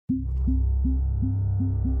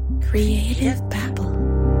Creative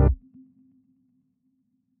Babble.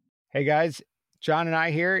 Hey guys, John and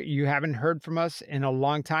I here. You haven't heard from us in a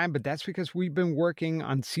long time, but that's because we've been working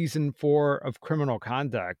on season 4 of Criminal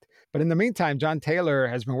Conduct. But in the meantime, John Taylor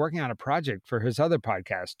has been working on a project for his other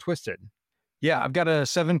podcast, Twisted. Yeah, I've got a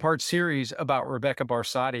 7-part series about Rebekah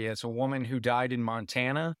Barsotti. It's a woman who died in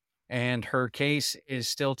Montana, and her case is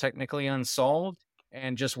still technically unsolved,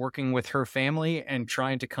 and just working with her family and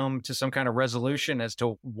trying to come to some kind of resolution as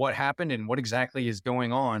to what happened and what exactly is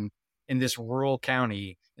going on in this rural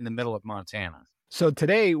county in the middle of Montana. So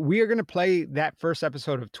today we are going to play that first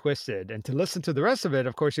episode of Twisted. And to listen to the rest of it,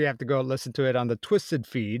 of course, you have to go listen to it on the Twisted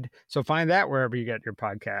feed. So find that wherever you get your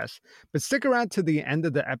podcasts. But stick around to the end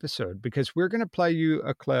of the episode because we're going to play you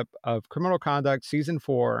a clip of Criminal Conduct Season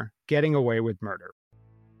 4, Getting Away with Murder.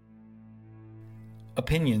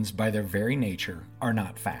 Opinions, by their very nature, are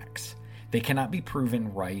not facts. They cannot be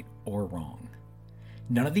proven right or wrong.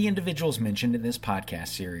 None of the individuals mentioned in this podcast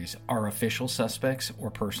series are official suspects or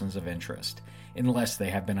persons of interest, unless they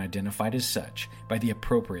have been identified as such by the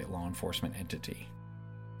appropriate law enforcement entity.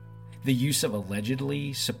 The use of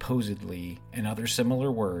allegedly, supposedly, and other similar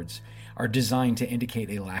words are designed to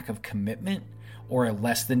indicate a lack of commitment or a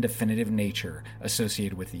less than definitive nature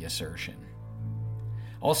associated with the assertion.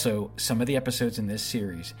 Also, some of the episodes in this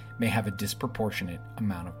series may have a disproportionate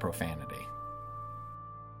amount of profanity.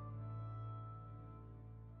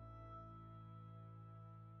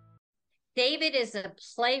 David is a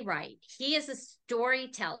playwright. He is a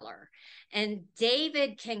storyteller. And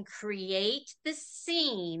David can create the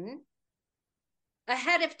scene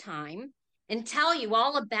ahead of time and tell you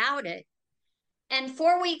all about it. And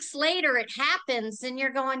 4 weeks later, it happens, and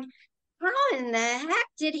you're going, how in the heck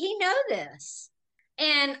did he know this?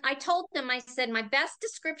 And I told them, I said, my best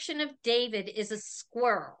description of David is a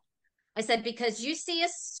squirrel. I said, because you see a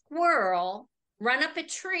squirrel run up a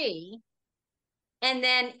tree, and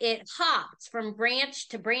then it hops from branch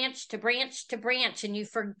to branch to branch to branch, and you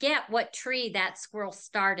forget what tree that squirrel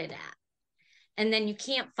started at. And then you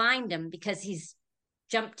can't find him because he's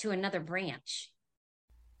jumped to another branch.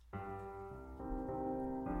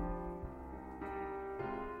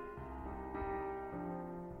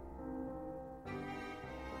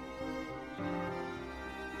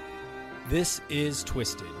 This is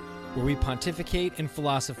Twisted, where we pontificate and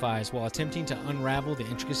philosophize while attempting to unravel the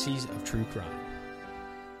intricacies of true crime.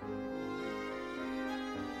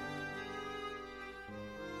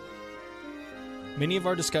 Many of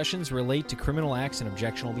our discussions relate to criminal acts and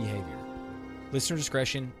objectionable behavior. Listener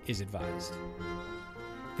discretion is advised.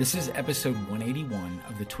 This is episode 181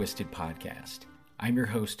 of the Twisted podcast. I'm your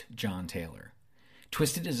host, John Taylor.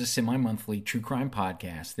 Twisted is a semi-monthly true crime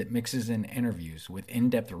podcast that mixes in interviews with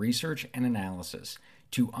in-depth research and analysis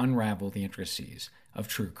to unravel the intricacies of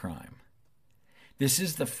true crime. This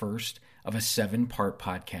is the first of a 7-part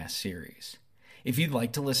podcast series. If you'd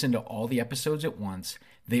like to listen to all the episodes at once,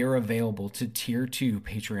 they are available to Tier 2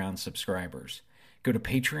 Patreon subscribers. Go to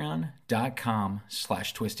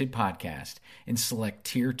patreon.com/twistedpodcast and select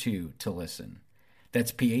Tier 2 to listen.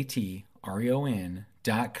 That's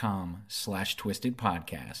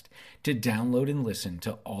patreon.com/twistedpodcast to download and listen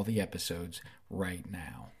to all the episodes right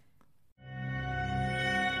now.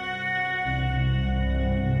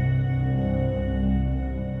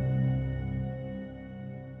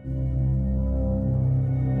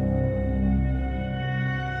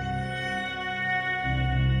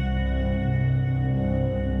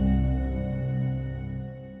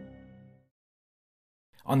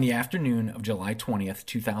 On the afternoon of July 20th,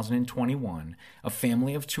 2021, a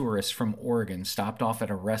family of tourists from Oregon stopped off at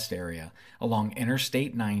a rest area along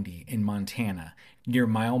Interstate 90 in Montana near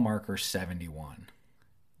mile marker 71.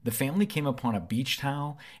 The family came upon a beach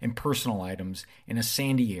towel and personal items in a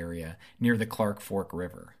sandy area near the Clark Fork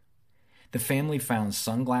River. The family found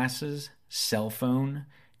sunglasses, cell phone,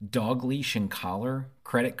 dog leash and collar,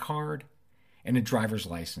 credit card, and a driver's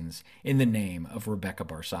license in the name of Rebekah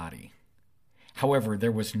Barsotti. However,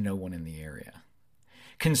 there was no one in the area.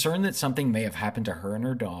 Concerned that something may have happened to her and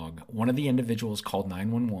her dog, one of the individuals called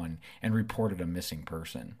 911 and reported a missing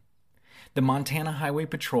person. The Montana Highway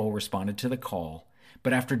Patrol responded to the call,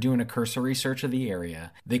 but after doing a cursory search of the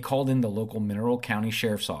area, they called in the local Mineral County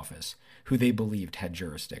Sheriff's Office, who they believed had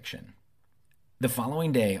jurisdiction. The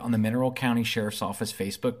following day, on the Mineral County Sheriff's Office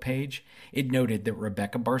Facebook page, it noted that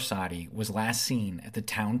Rebekah Barsotti was last seen at the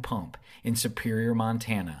town pump in Superior,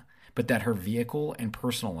 Montana, but that her vehicle and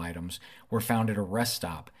personal items were found at a rest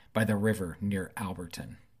stop by the river near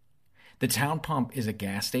Alberton. The town pump is a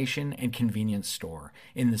gas station and convenience store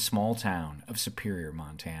in the small town of Superior,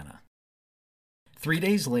 Montana. 3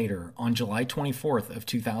 days later, on July 24th of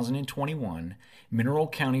 2021, Mineral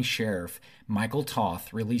County Sheriff Michael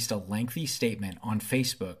Toth released a lengthy statement on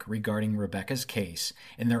Facebook regarding Rebekah's case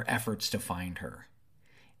and their efforts to find her.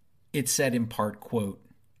 It said in part, quote,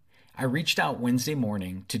 "I reached out Wednesday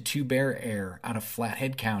morning to Two Bear Air out of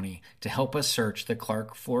Flathead County to help us search the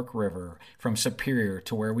Clark Fork River from Superior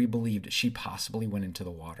to where we believed she possibly went into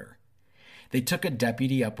the water. They took a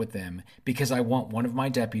deputy up with them because I want one of my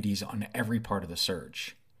deputies on every part of the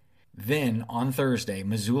search. Then, on Thursday,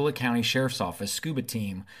 Missoula County Sheriff's Office scuba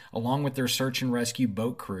team, along with their search and rescue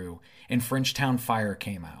boat crew, and Frenchtown Fire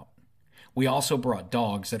came out. We also brought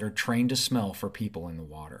dogs that are trained to smell for people in the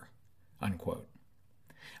water." Unquote.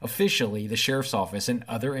 Officially, the Sheriff's Office and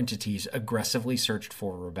other entities aggressively searched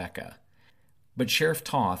for Rebekah, but Sheriff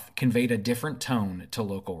Toth conveyed a different tone to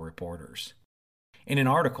local reporters. In an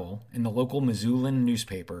article in the local Missoulian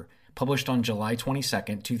newspaper published on July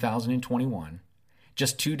 22, 2021,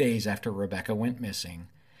 just 2 days after Rebekah went missing,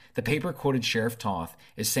 the paper quoted Sheriff Toth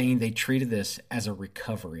as saying they treated this as a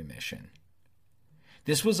recovery mission.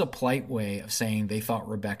 This was a polite way of saying they thought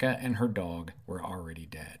Rebekah and her dog were already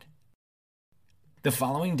dead. The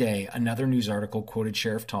following day, another news article quoted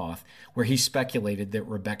Sheriff Toth where he speculated that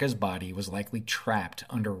Rebekah's body was likely trapped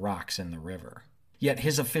under rocks in the river. Yet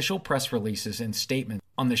his official press releases and statements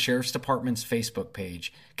on the Sheriff's Department's Facebook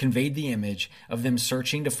page conveyed the image of them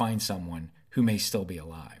searching to find someone who may still be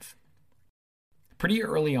alive. Pretty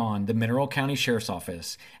early on, the Mineral County Sheriff's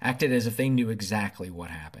Office acted as if they knew exactly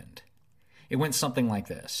what happened. It went something like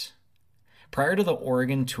this. Prior to the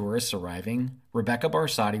Oregon tourists arriving, Rebekah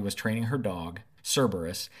Barsotti was training her dog,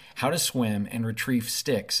 Cerberus, how to swim and retrieve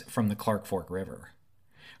sticks from the Clark Fork River.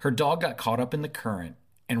 Her dog got caught up in the current,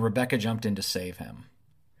 and Rebekah jumped in to save him.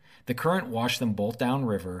 The current washed them both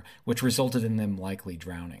downriver, which resulted in them likely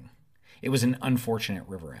drowning. It was an unfortunate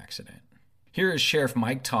river accident. Here is Sheriff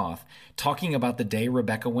Mike Toth talking about the day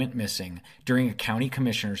Rebekah went missing during a county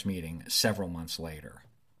commissioners meeting several months later.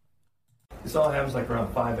 This all happens like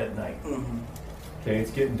around 5 at night. Okay,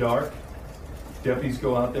 it's getting dark. Deputies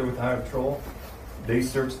go out there with highway patrol. They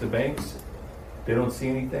search the banks. They don't see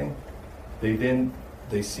anything.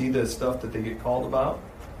 They see the stuff that they get called about.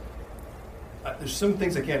 There's some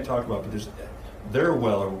things I can't talk about, but they're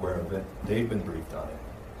well aware of it. They've been briefed on it.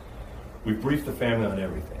 We've briefed the family on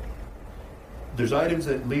everything. There's items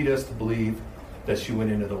that lead us to believe that she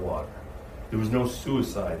went into the water. There was no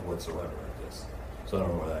suicide whatsoever at this. So I don't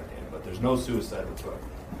know where that came, but there's no suicide whatsoever.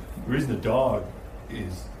 The reason the dog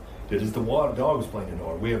is the water dog was playing in the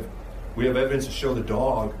water. We have evidence to show the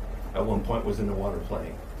dog at one point was in the water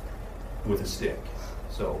playing with a stick.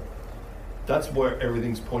 So that's where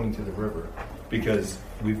everything's pointing to the river, because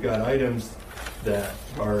we've got items that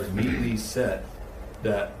are neatly set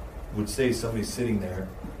that would say somebody's sitting there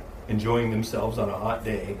enjoying themselves on a hot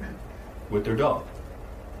day with their dog,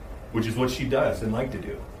 which is what she does and like to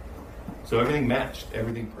do. So everything matched,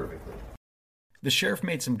 everything perfectly. The sheriff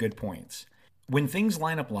made some good points. When things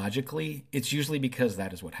line up logically, it's usually because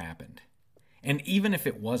that is what happened. And even if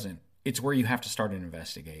it wasn't, it's where you have to start an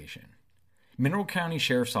investigation. Mineral County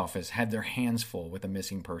Sheriff's Office had their hands full with a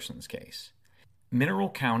missing persons case. Mineral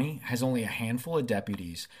County has only a handful of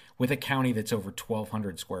deputies with a county that's over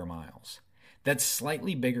 1,200 square miles. That's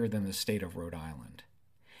slightly bigger than the state of Rhode Island.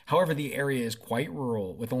 However, the area is quite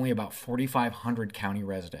rural with only about 4,500 county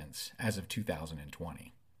residents as of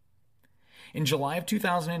 2020. In July of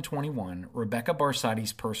 2021, Rebekah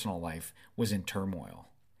Barsotti's personal life was in turmoil.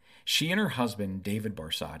 She and her husband, David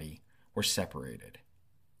Barsotti, were separated.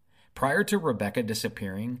 Prior to Rebekah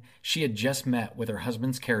disappearing, she had just met with her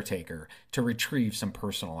husband's caretaker to retrieve some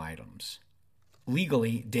personal items.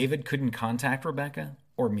 Legally, David couldn't contact Rebekah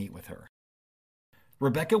or meet with her.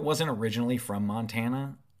 Rebekah wasn't originally from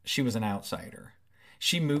Montana. She was an outsider.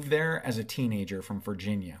 She moved there as a teenager from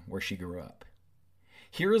Virginia, where she grew up.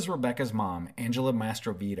 Here is Rebekah's mom, Angela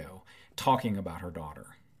Mastrovito, talking about her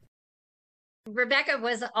daughter. Rebekah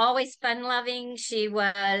was always fun-loving. She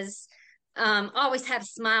was always had a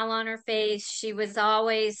smile on her face. She was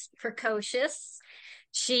always precocious.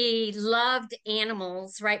 She loved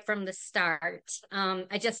animals right from the start.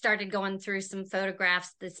 I just started going through some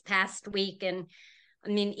photographs this past week, and I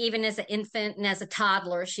mean, even as an infant and as a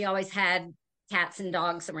toddler, she always had cats and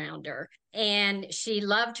dogs around her. And she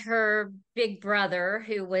loved her big brother,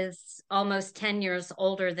 who was almost 10 years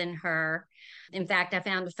older than her. In fact, I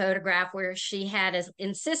found a photograph where she had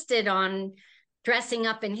insisted on dressing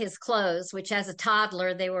up in his clothes, which as a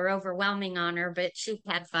toddler, they were overwhelming on her, but she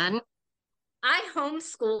had fun. I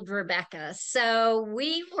homeschooled Rebekah. So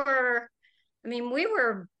we were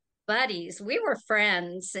buddies. We were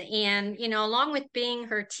friends. And, along with being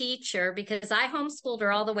her teacher, because I homeschooled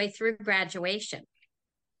her all the way through graduation.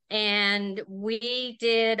 And we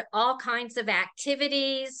did all kinds of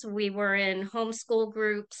activities. We were in homeschool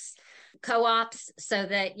groups, co-ops, so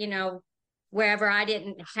that, wherever I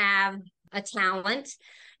didn't have a talent,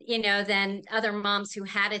 then other moms who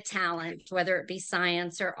had a talent, whether it be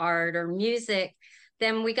science or art or music,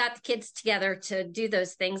 then we got the kids together to do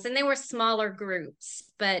those things. And they were smaller groups,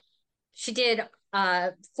 but she did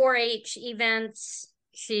 4-H events.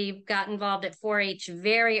 She got involved at 4-H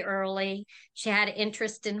very early. She had an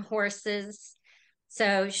interest in horses.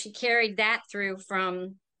 So she carried that through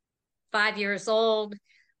from 5 years old,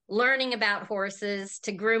 learning about horses,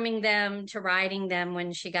 to grooming them, to riding them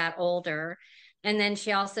when she got older. And then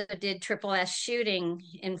she also did Triple S shooting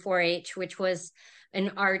in 4-H, which was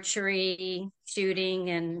an archery, shooting,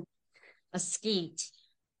 and a skeet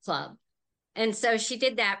club. And so she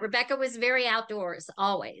did that. Rebekah was very outdoors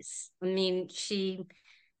always. I mean, she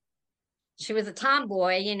was a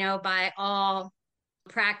tomboy, by all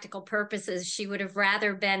practical purposes. She would have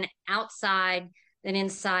rather been outside than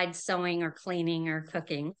inside sewing or cleaning or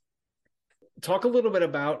cooking. Talk a little bit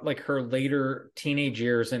about like her later teenage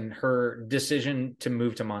years and her decision to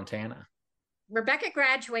move to Montana. Rebekah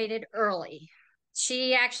graduated early.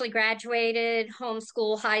 She actually graduated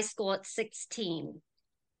homeschool high school at 16.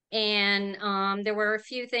 And there were a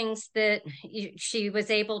few things that she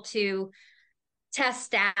was able to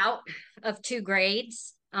test out of 2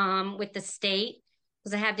 grades with the state,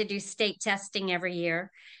 because I had to do state testing every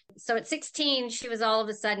year. So at 16, she was all of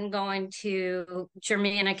a sudden going to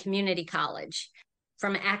Germanna Community College.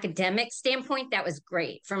 From an academic standpoint, that was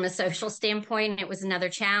great. From a social standpoint, it was another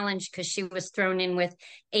challenge because she was thrown in with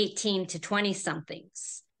 18 to 20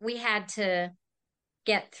 somethings. We had to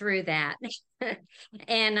get through that.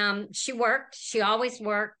 And she worked. She always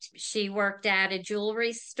worked. She worked at a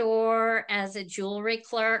jewelry store as a jewelry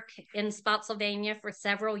clerk in Spotsylvania for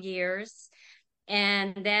several years.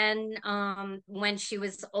 And then when she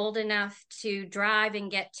was old enough to drive and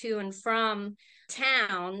get to and from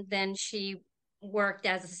town, then she worked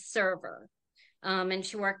as a server. And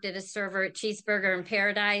she worked as a server at Cheeseburger in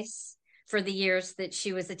Paradise for the years that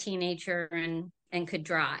she was a teenager and could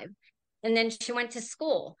drive. And then she went to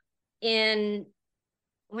school. When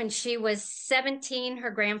she was 17, her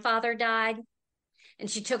grandfather died, and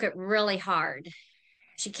she took it really hard.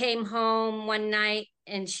 She came home one night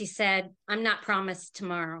and she said, "I'm not promised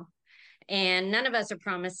tomorrow. And none of us are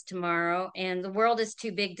promised tomorrow. And the world is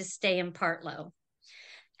too big to stay in Partlow."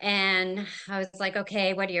 And I was like,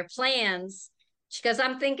 "Okay, what are your plans?" She goes,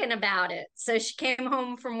 "I'm thinking about it." So she came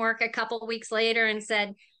home from work a couple of weeks later and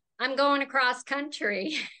said, "I'm going across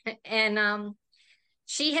country." And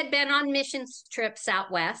she had been on missions trips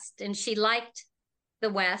out west, and she liked the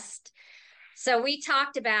West. So we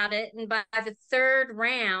talked about it. And by the 3rd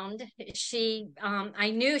round,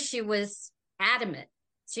 I knew she was adamant.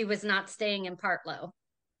 She was not staying in Partlow.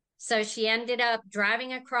 So she ended up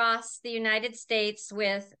driving across the United States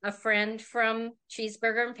with a friend from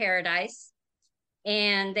Cheeseburger in Paradise.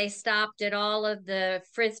 And they stopped at all of the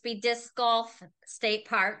Frisbee disc golf state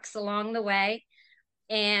parks along the way.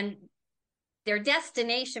 And their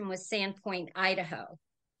destination was Sandpoint, Idaho.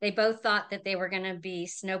 They both thought that they were going to be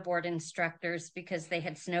snowboard instructors because they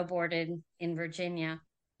had snowboarded in Virginia.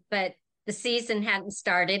 But the season hadn't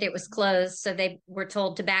started. It was closed. So they were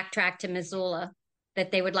told to backtrack to Missoula,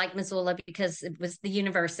 that they would like Missoula because it was the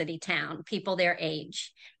university town, people their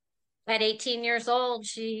age. At 18 years old,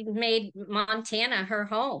 she made Montana her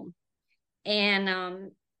home.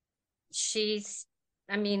 And she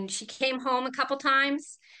came home a couple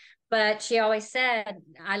times, but she always said,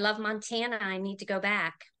 "I love Montana. I need to go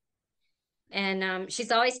back." And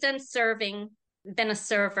she's always been a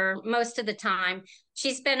server most of the time.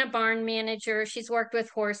 She's been a barn manager. She's worked with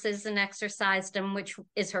horses and exercised them, which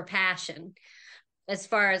is her passion. As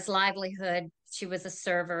far as livelihood, she was a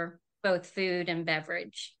server, both food and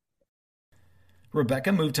beverage.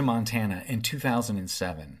 Rebekah moved to Montana in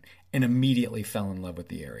 2007 and immediately fell in love with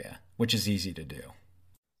the area, which is easy to do.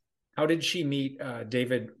 How did she meet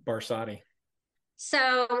David Barsotti?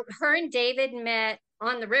 So her and David met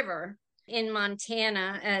on the river in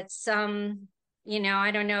Montana at some,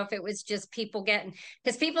 I don't know if it was just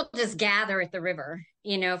because people just gather at the river,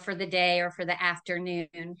 for the day or for the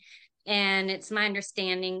afternoon. And it's my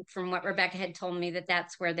understanding from what Rebekah had told me that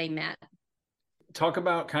that's where they met. Talk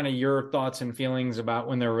about kind of your thoughts and feelings about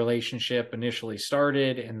when their relationship initially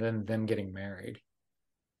started and then them getting married.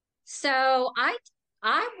 So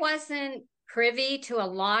I wasn't privy to a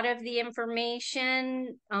lot of the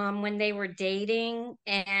information when they were dating.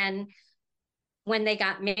 And when they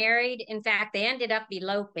got married. In fact, they ended up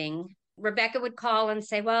eloping. Rebekah would call and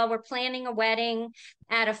say, well, we're planning a wedding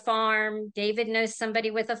at a farm. David knows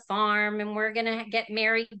somebody with a farm and we're going to get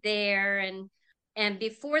married there. And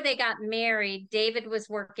before they got married, David was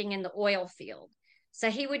working in the oil field. So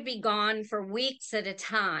he would be gone for weeks at a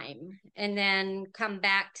time and then come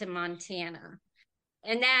back to Montana.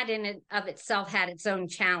 And that in and of itself had its own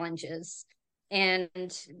challenges. And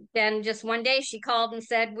then just one day she called and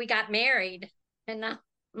said, we got married. And I'm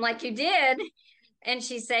like, you did? And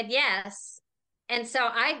she said, yes. And so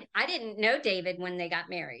I didn't know David when they got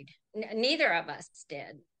married. Neither of us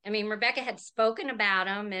did. I mean, Rebekah had spoken about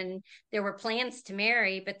him and there were plans to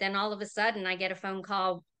marry, but then all of a sudden I get a phone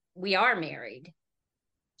call, we are married.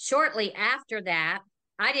 Shortly after that,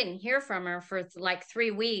 I didn't hear from her for like 3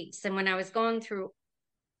 weeks. And when I was going through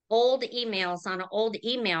old emails on an old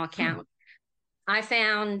email account, I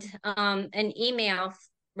found an email.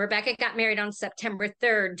 Rebekah got married on September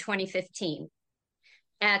 3rd, 2015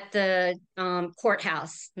 at the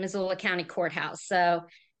courthouse, Missoula County Courthouse. So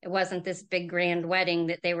it wasn't this big grand wedding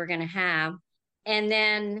that they were going to have. And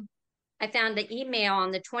then I found an email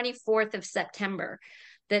on the 24th of September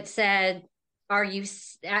that said,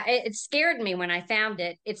 it scared me when I found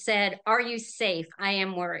it. It said, are you safe? I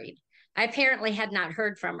am worried. I apparently had not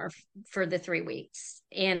heard from her for the 3 weeks.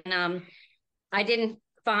 And I didn't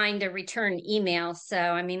find a return email. So,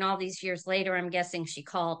 I mean, all these years later, I'm guessing she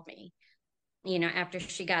called me, after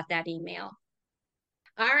she got that email.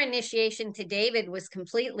 Our initiation to David was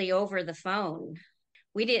completely over the phone.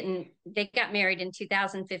 They got married in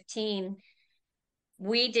 2015.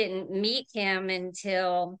 We didn't meet him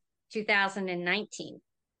until 2019.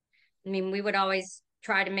 I mean, we would always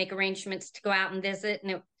try to make arrangements to go out and visit,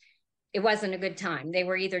 and it wasn't a good time. They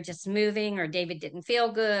were either just moving or David didn't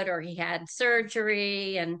feel good or he had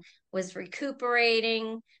surgery and was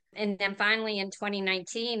recuperating. And then finally in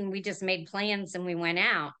 2019, we just made plans and we went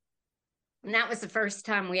out. And that was the first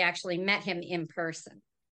time we actually met him in person.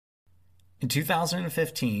 In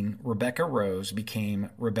 2015, Rebekah Rose became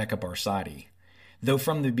Rebekah Barsotti, though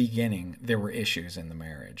from the beginning there were issues in the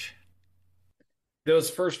marriage. Those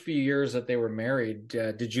first few years that they were married,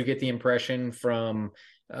 did you get the impression from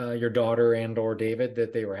your daughter and or David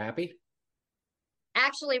that they were happy?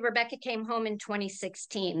 Actually, Rebekah came home in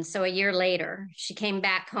 2016. So a year later, she came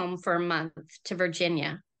back home for a month to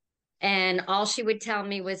Virginia. And all she would tell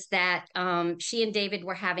me was that she and David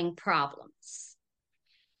were having problems.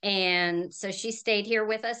 And so she stayed here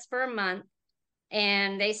with us for a month.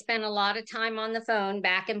 And they spent a lot of time on the phone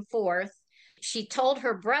back and forth. She told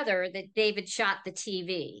her brother that David shot the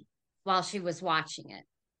TV while she was watching it.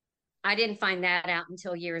 I didn't find that out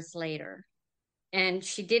until years later. And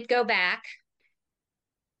she did go back.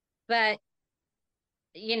 But,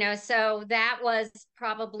 so that was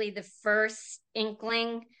probably the first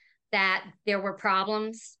inkling that there were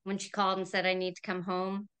problems when she called and said, I need to come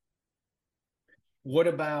home. What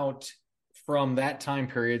about from that time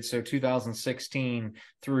period, so 2016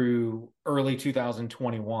 through early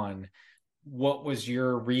 2021, what was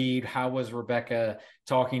your read? How was Rebekah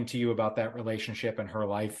talking to you about that relationship and her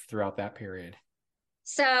life throughout that period?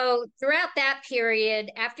 So throughout that period,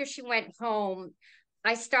 after she went home,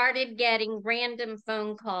 I started getting random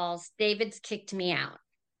phone calls. David's kicked me out.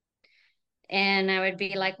 And I would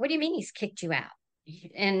be like, what do you mean he's kicked you out?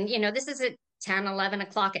 And, this is at 10, 11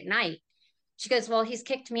 o'clock at night. She goes, well, he's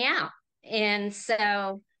kicked me out. And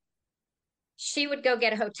so she would go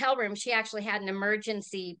get a hotel room. She actually had an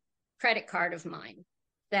emergency credit card of mine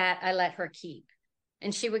that I let her keep.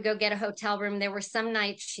 And she would go get a hotel room. There were some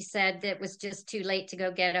nights she said that it was just too late to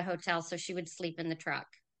go get a hotel, so she would sleep in the truck.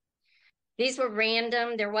 These were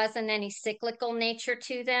random. There wasn't any cyclical nature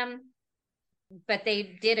to them, but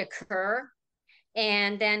they did occur.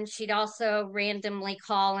 And then she'd also randomly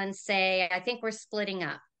call and say, I think we're splitting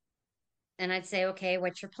up. And I'd say, okay,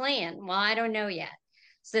 what's your plan? Well, I don't know yet.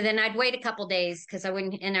 So then I'd wait a couple days because I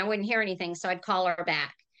wouldn't hear anything. So I'd call her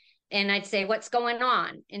back and I'd say, what's going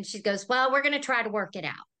on? And she goes, well, we're going to try to work it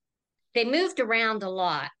out. They moved around a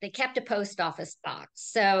lot. They kept a post office box.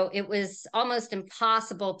 So it was almost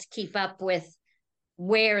impossible to keep up with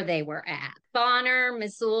where they were at. Bonner,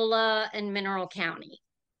 Missoula, and Mineral County.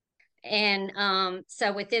 And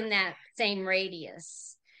so within that same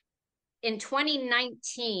radius. In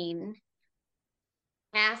 2019,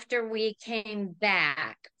 after we came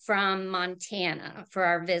back from Montana for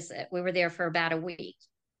our visit, we were there for about a week.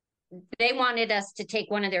 They wanted us to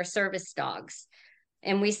take one of their service dogs.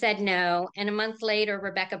 And we said no. And a month later,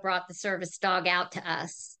 Rebekah brought the service dog out to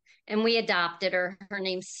us. And we adopted her. Her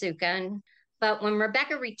name's Suka. But when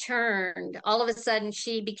Rebekah returned, all of a sudden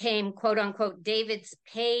she became, quote unquote, David's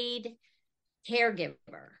paid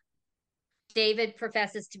caregiver. David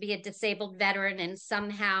professes to be a disabled veteran, and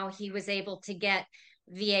somehow he was able to get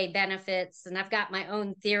VA benefits. And I've got my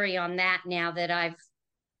own theory on that now that I've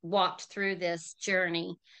walked through this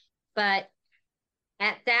journey. But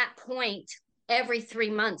at that point, every 3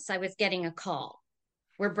 months, I was getting a call.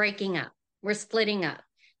 We're breaking up. We're splitting up.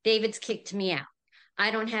 David's kicked me out.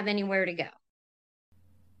 I don't have anywhere to go.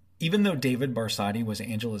 Even though David Barsotti was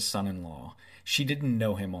Angela's son-in-law, she didn't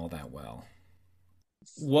know him all that well.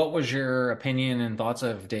 What was your opinion and thoughts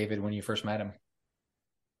of David when you first met him?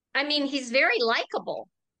 I mean, he's very likable.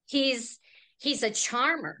 He's a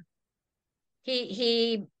charmer.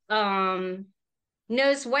 He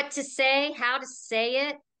knows what to say, how to say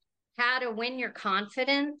it, how to win your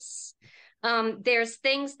confidence. There's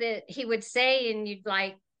things that he would say and you'd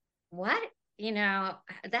like, what?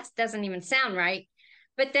 That doesn't even sound right.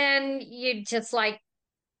 But then you'd just like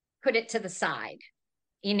put it to the side,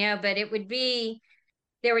 but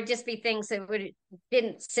there would just be things that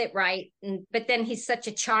didn't sit right. But then he's such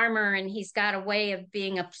a charmer, and he's got a way of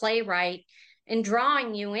being a playwright and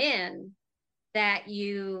drawing you in that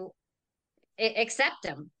you accept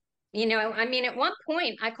him. I mean, at one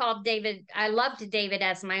point I loved David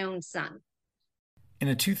as my own son. In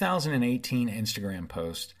a 2018 Instagram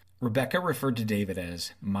post, Rebekah referred to David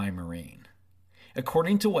as my Marine.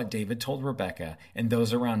 According to what David told Rebekah and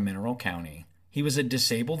those around Mineral County, he was a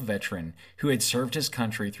disabled veteran who had served his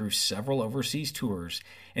country through several overseas tours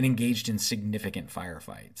and engaged in significant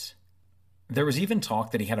firefights. There was even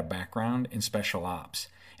talk that he had a background in special ops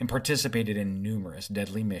and participated in numerous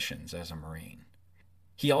deadly missions as a Marine.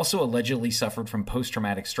 He also allegedly suffered from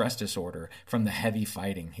post-traumatic stress disorder from the heavy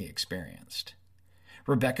fighting he experienced.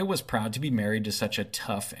 Rebekah was proud to be married to such a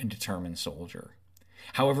tough and determined soldier.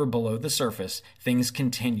 However, below the surface, things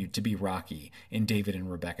continued to be rocky in David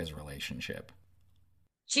and Rebekah's relationship.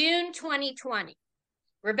 June 2020,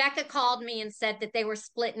 Rebekah called me and said that they were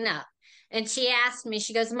splitting up. And she asked me,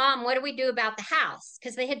 she goes, Mom, what do we do about the house?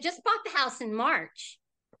 Because they had just bought the house in March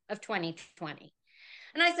of 2020.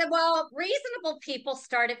 And I said, well, reasonable people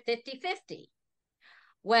start at 50-50.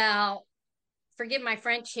 Well, forgive my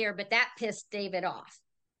French here, but that pissed David off.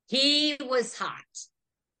 He was hot.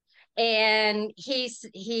 And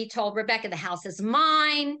he told Rebekah, the house is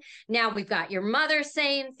mine. Now we've got your mother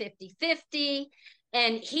saying 50-50.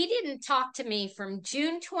 And he didn't talk to me from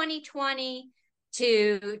June 2020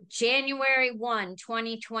 to January 1,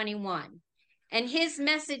 2021. And his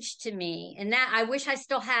message to me, and that I wish I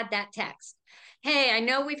still had that text. Hey, I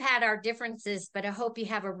know we've had our differences, but I hope you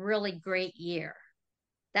have a really great year.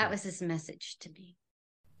 That was his message to me.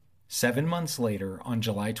 7 months later, on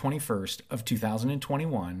July 21st of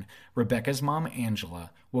 2021, Rebekah's mom,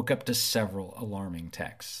 Angela, woke up to several alarming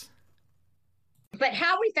texts. But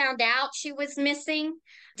how we found out she was missing,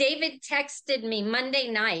 David texted me Monday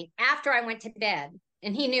night after I went to bed,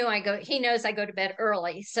 and he knows I go to bed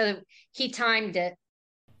early, so he timed it.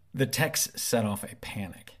 The text set off a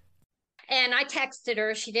panic. And I texted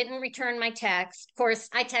her. She didn't return my text. Of course,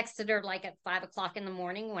 I texted her like at 5:00 in the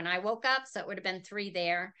morning when I woke up, so it would have been 3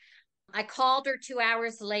 there. I called her 2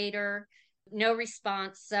 hours later, no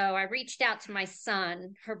response. So I reached out to my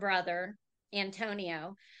son, her brother,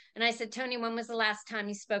 Antonio, and I said, Tony, when was the last time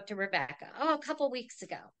you spoke to Rebekah? Oh, a couple weeks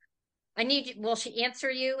ago. Will she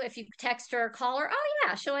answer you if you text her or call her? Oh,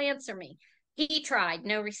 yeah, she'll answer me. He tried,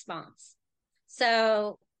 no response.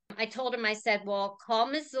 So I told him, I said, well, call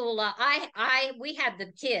Missoula. We had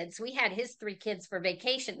the kids. We had his 3 kids for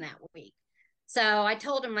vacation that week. So I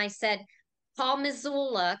told him, I said, call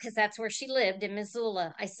Missoula, because that's where she lived, in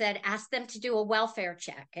Missoula. I said, ask them to do a welfare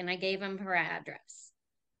check. And I gave him her address.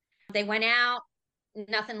 They went out.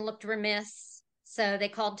 Nothing looked remiss. So they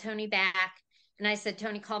called Tony back. And I said,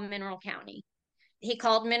 Tony, call Mineral County. He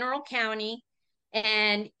called Mineral County,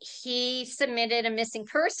 and he submitted a missing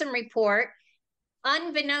person report.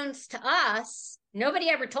 Unbeknownst to us, nobody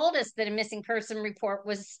ever told us that a missing person report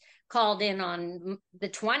was called in on the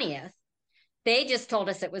 20th. They just told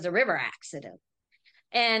us it was a river accident.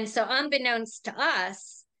 And so unbeknownst to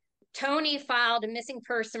us, Tony filed a missing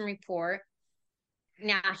person report.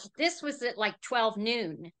 Now, this was at like 12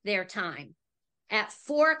 noon their time. At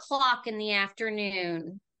 4:00 in the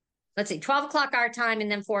afternoon, 12 o'clock our time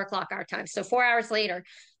and then 4:00 our time. So 4 hours later,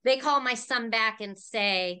 they call my son back and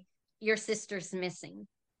say, your sister's missing.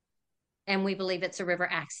 And we believe it's a river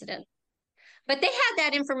accident. But they had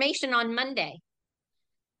that information on Monday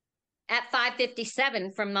at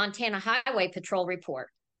 5:57 from Montana Highway Patrol report.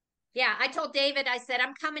 Yeah, I told David, I said,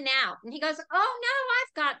 I'm coming out. And he goes, oh, no,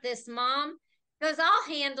 I've got this, Mom. He goes, I'll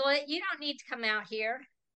handle it. You don't need to come out here.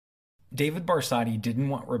 David Barsotti didn't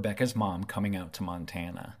want Rebekah's mom coming out to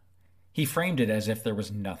Montana. He framed it as if there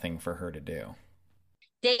was nothing for her to do.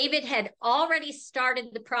 David had already started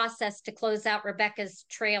the process to close out Rebekah's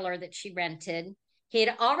trailer that she rented. He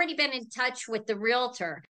had already been in touch with the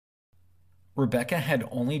realtor. Rebekah had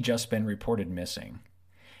only just been reported missing,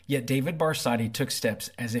 yet David Barsotti took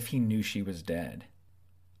steps as if he knew she was dead.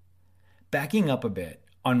 Backing up a bit,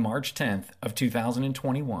 on March 10th of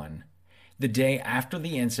 2021, the day after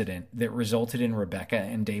the incident that resulted in Rebekah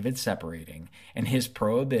and David separating and his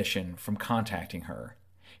prohibition from contacting her,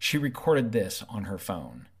 she recorded this on her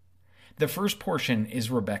phone. The first portion is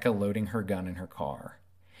Rebekah loading her gun in her car,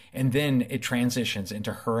 and then it transitions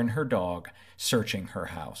into her and her dog searching her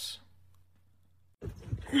house. All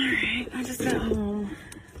right, I just got home.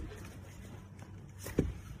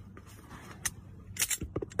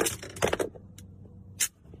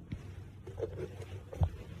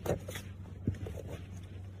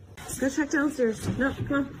 Let's go check downstairs. No,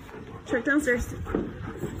 come on. Check downstairs.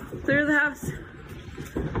 Clear the house.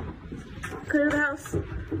 Clear the house.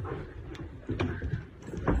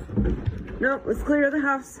 No, let's clear the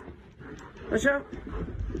house. Watch out.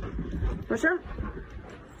 Watch out.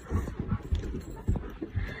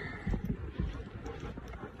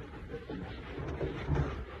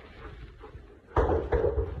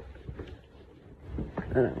 I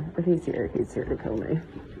don't know. If he's here to kill me.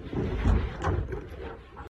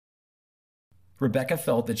 Rebekah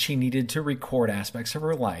felt that she needed to record aspects of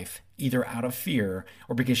her life, either out of fear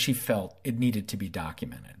or because she felt it needed to be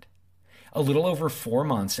documented. A little over 4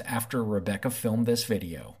 months after Rebekah filmed this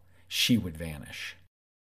video, she would vanish.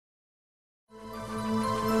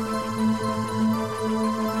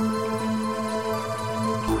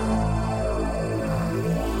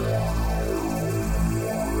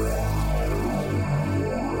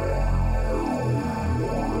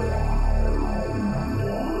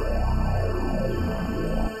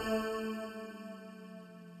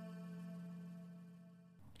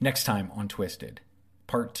 Next time on Twisted,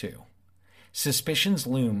 Part 2. Suspicions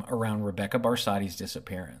loom around Rebekah Barsotti's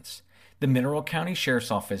disappearance. The Mineral County Sheriff's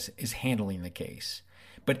Office is handling the case,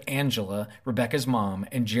 but Angela, Rebekah's mom,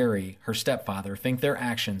 and Jerry, her stepfather, think their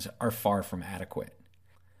actions are far from adequate.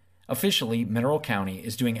 Officially, Mineral County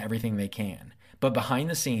is doing everything they can, but behind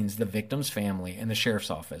the scenes, the victim's family and the Sheriff's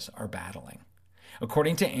Office are battling.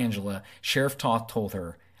 According to Angela, Sheriff Toth told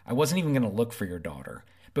her, "I wasn't even going to look for your daughter,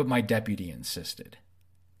 but my deputy insisted."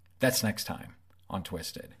 That's next time on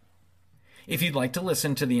Twisted. If you'd like to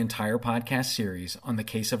listen to the entire podcast series on the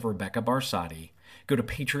case of Rebekah Barsotti, go to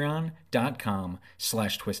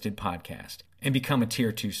patreon.com/twistedpodcast and become a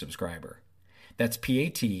Tier 2 subscriber. That's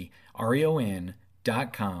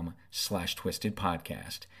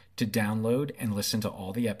patreon.com/twistedpodcast to download and listen to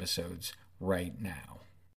all the episodes right now.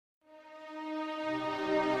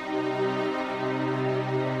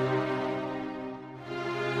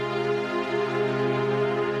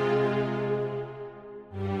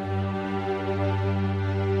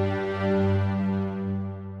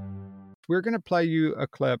 We're going to play you a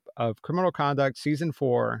clip of Criminal Conduct Season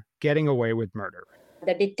 4, Getting Away with Murder.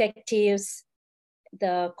 The detectives,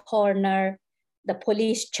 the coroner, the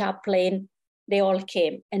police chaplain, they all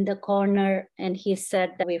came in the corner, and he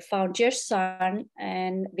said that we found your son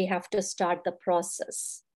and we have to start the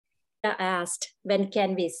process. I asked, when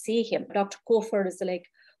can we see him? Dr. Cooper is like,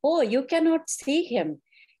 oh, you cannot see him.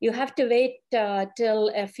 You have to wait till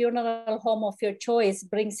a funeral home of your choice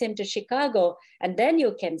brings him to Chicago, and then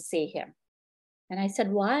you can see him. And I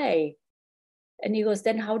said, why? And he goes,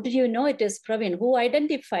 then how did you know it is Praveen? Who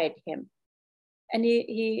identified him? And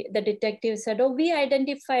the detective said, oh, we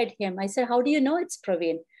identified him. I said, how do you know it's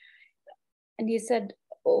Praveen? And he said,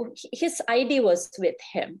 oh, his ID was with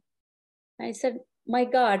him. I said, my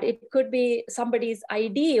God, it could be somebody's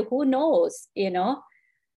ID. Who knows,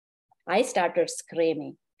 I started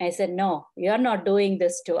screaming. I said, no, you're not doing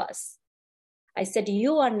this to us. I said,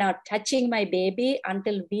 you are not touching my baby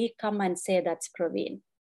until we come and say that's Praveen.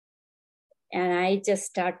 And I just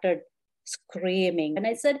started screaming. And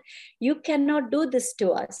I said, you cannot do this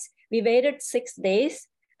to us. We waited 6 days,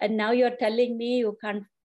 and now you're telling me you can't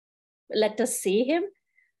let us see him?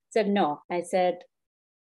 I said, no. I said,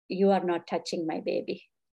 you are not touching my baby.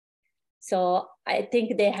 So I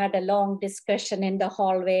think they had a long discussion in the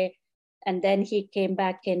hallway. And then he came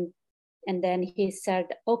back in, and then he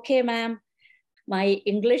said, okay, ma'am, my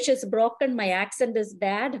English is broken, my accent is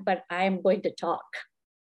bad, but I'm going to talk.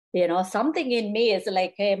 Something in me is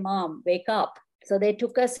like, hey, mom, wake up. So they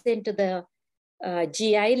took us into the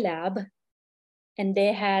GI lab, and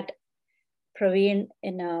they had Praveen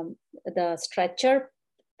in the stretcher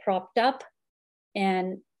propped up,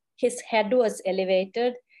 and his head was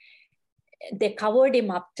elevated. They covered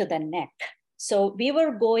him up to the neck. So we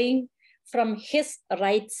were going from his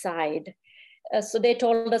right side. So they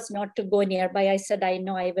told us not to go nearby. I said, I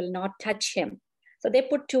know, I will not touch him. So they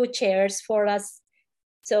put 2 chairs for us.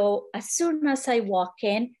 So as soon as I walk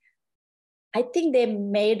in, I think they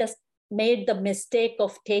made the mistake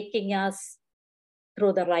of taking us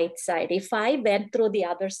through the right side. If I went through the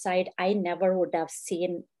other side, I never would have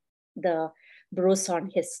seen the bruise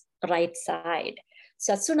on his right side.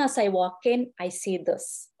 So as soon as I walk in, I see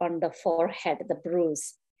this on the forehead, the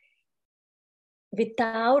bruise.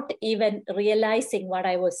 Without even realizing what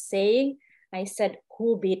I was saying, I said,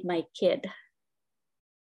 who beat my kid?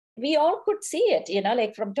 We all could see it,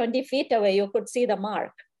 like from 20 feet away, you could see the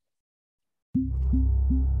mark.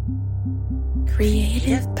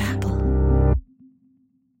 Creative Babble.